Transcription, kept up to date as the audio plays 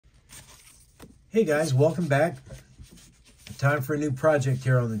Hey guys, welcome back. Time for a new project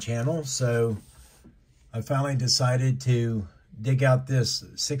here on the channel. So I finally decided to dig out this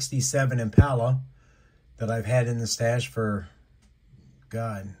 67 Impala that I've had in the stash for,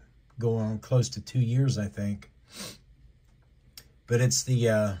 God, going on close to 2 years, I think. But it's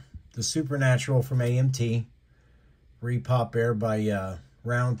the Supernatural from AMT, Repop Air by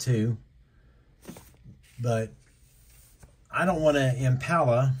Round 2. But I don't want an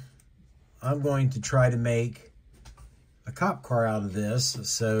Impala. I'm going to try to make a cop car out of this.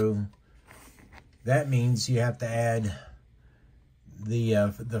 So that means you have to add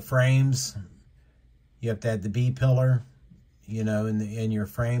the frames. You have to add the B-pillar, you know, and your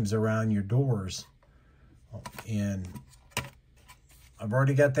frames around your doors. And I've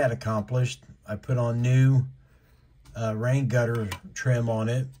already got that accomplished. I put on new rain gutter trim on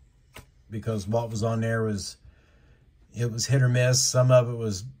it because what was on there was hit or miss. Some of it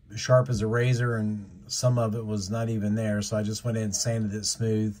was sharp as a razor and some of it was not even there. So I just went in and sanded it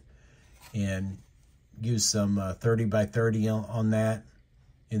smooth and used some 30 by 30 on that,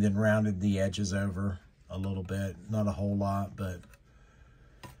 and then rounded the edges over a little bit. Not a whole lot, but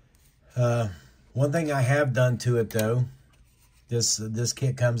one thing I have done to it though, this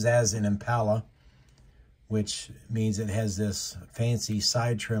kit comes as an Impala, which means it has this fancy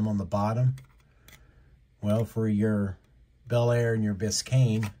side trim on the bottom. Well, for your Bel Air and your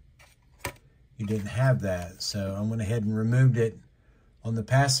Biscayne, you didn't have that. So I went ahead and removed it on the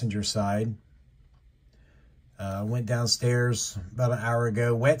passenger side. I went downstairs about an hour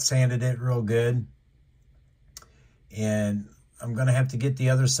ago, wet sanded it real good. And I'm gonna have to get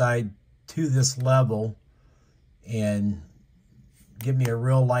the other side to this level and give me a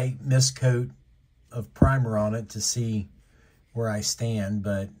real light mist coat of primer on it to see where I stand.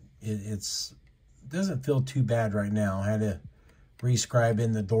 But it doesn't feel too bad right now. I had to rescribe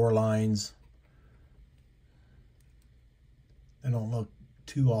in the door lines. They don't look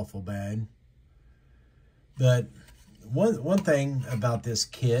too awful bad. But one thing about this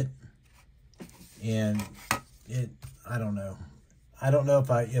kit, and I don't know. I don't know if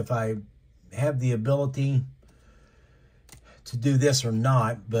I have the ability to do this or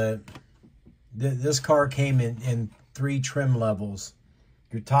not, but this car came in 3 trim levels.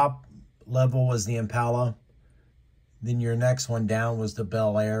 Your top level was the Impala, then your next one down was the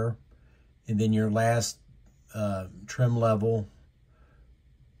Bel Air, and then your last trim level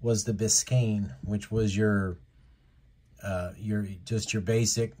was the Biscayne, which was your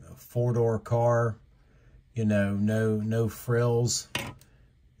basic 4-door car, you know, no frills,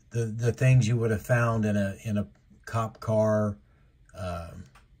 the things you would have found in a cop car,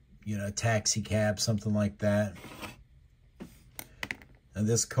 you know, a taxi cab, something like that. Now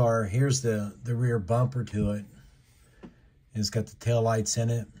this car, here's the rear bumper to it. It's got the taillights in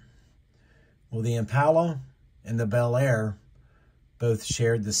it. Well, the Impala and the Bel Air both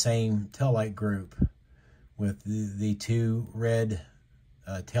shared the same taillight group with the 2 red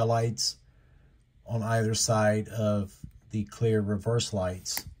taillights on either side of the clear reverse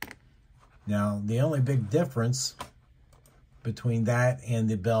lights. Now, the only big difference between that and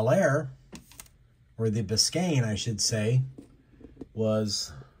the Bel Air, or the Biscayne, I should say,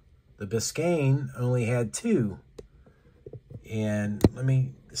 was the Biscayne only had 2. And let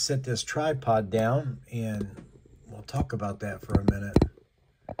me set this tripod down and we'll talk about that for a minute.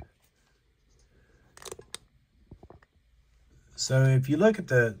 So if you look at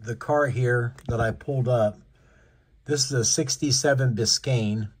the car here that I pulled up, this is a 67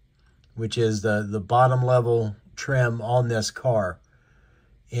 Biscayne, which is the bottom level trim on this car.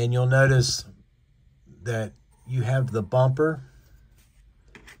 And you'll notice that you have the bumper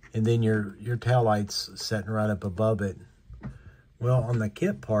and then your taillights sitting right up above it. Well, on the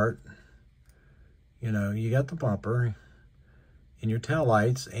kit part, you know, you got the bumper and your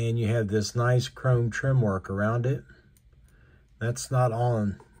taillights, and you have this nice chrome trim work around it. That's not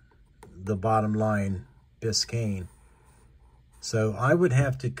on the bottom line Biscayne. So I would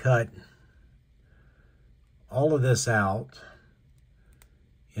have to cut all of this out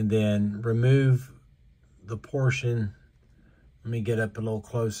and then remove the portion. Let me get up a little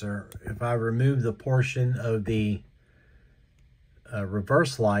closer. If I remove the portion of the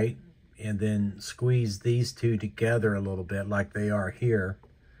reverse light and then squeeze these 2 together a little bit like they are here.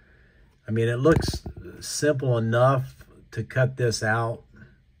 I mean, it looks simple enough to cut this out.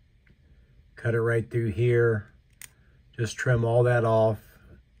 Cut it right through here. Just trim all that off.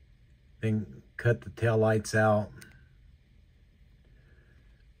 Then cut the tail lights out.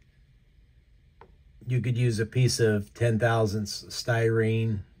 You could use a piece of 10 thousandths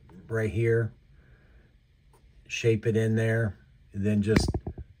styrene right here. Shape it in there. And then just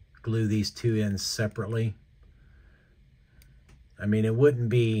glue these two ends separately. I mean, it wouldn't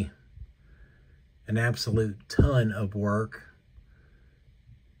be an absolute ton of work,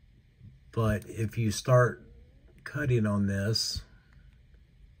 but if you start cutting on this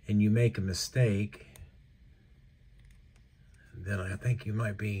and you make a mistake, then I think you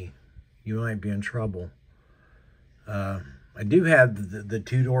might be in trouble. I do have the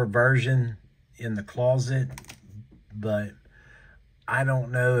two-door version in the closet, but I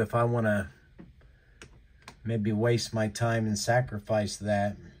don't know if I want to maybe waste my time and sacrifice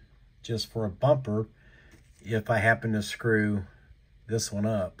that just for a bumper if I happen to screw this one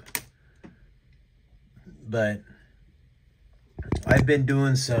up. But I've been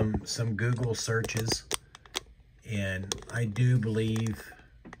doing some Google searches, and I do believe,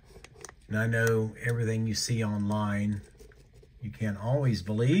 and I know everything you see online, you can't always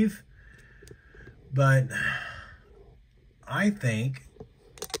believe, but I think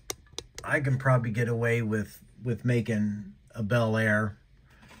I can probably get away with making a Bel Air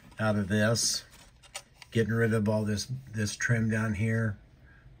out of this, getting rid of all this trim down here.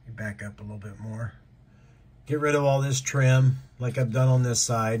 Back up a little bit more. Get rid of all this trim like I've done on this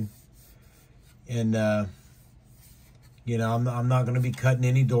side. And, you know, I'm not going to be cutting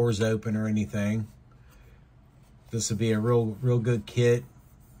any doors open or anything. This would be a real good kit.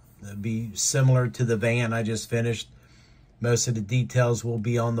 It'd be similar to the van I just finished. Most of the details will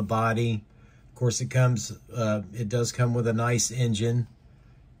be on the body. Of course, it does come with a nice engine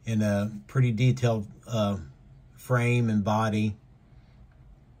and a pretty detailed frame and body.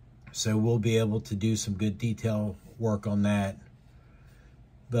 So we'll be able to do some good detail work on that.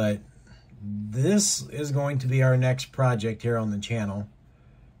 But this is going to be our next project here on the channel.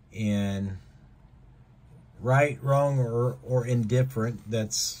 And right, wrong, or indifferent,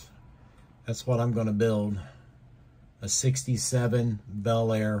 that's what I'm going to build. A 67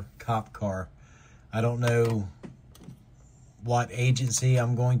 Bel Air cop car. I don't know what agency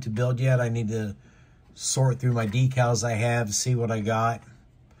I'm going to build yet. I need to sort through my decals I have, see what I got.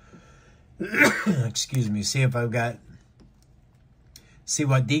 Excuse me, see what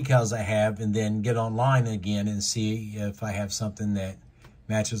decals I have, and then get online again and see if I have something that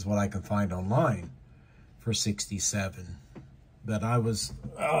matches what I can find online for 67. But I was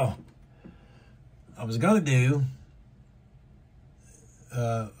gonna do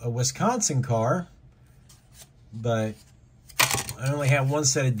a Wisconsin car, but I only have one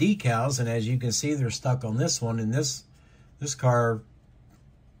set of decals, and as you can see, they're stuck on this one, and this car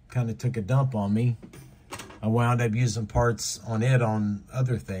kind of took a dump on me. I wound up using parts on it on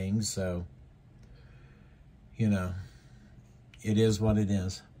other things, so, you know, it is what it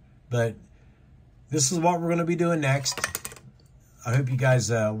is. But this is what we're going to be doing next. I hope you guys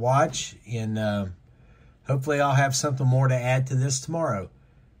watch, and hopefully I'll have something more to add to this tomorrow.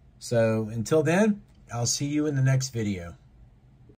 So until then, I'll see you in the next video.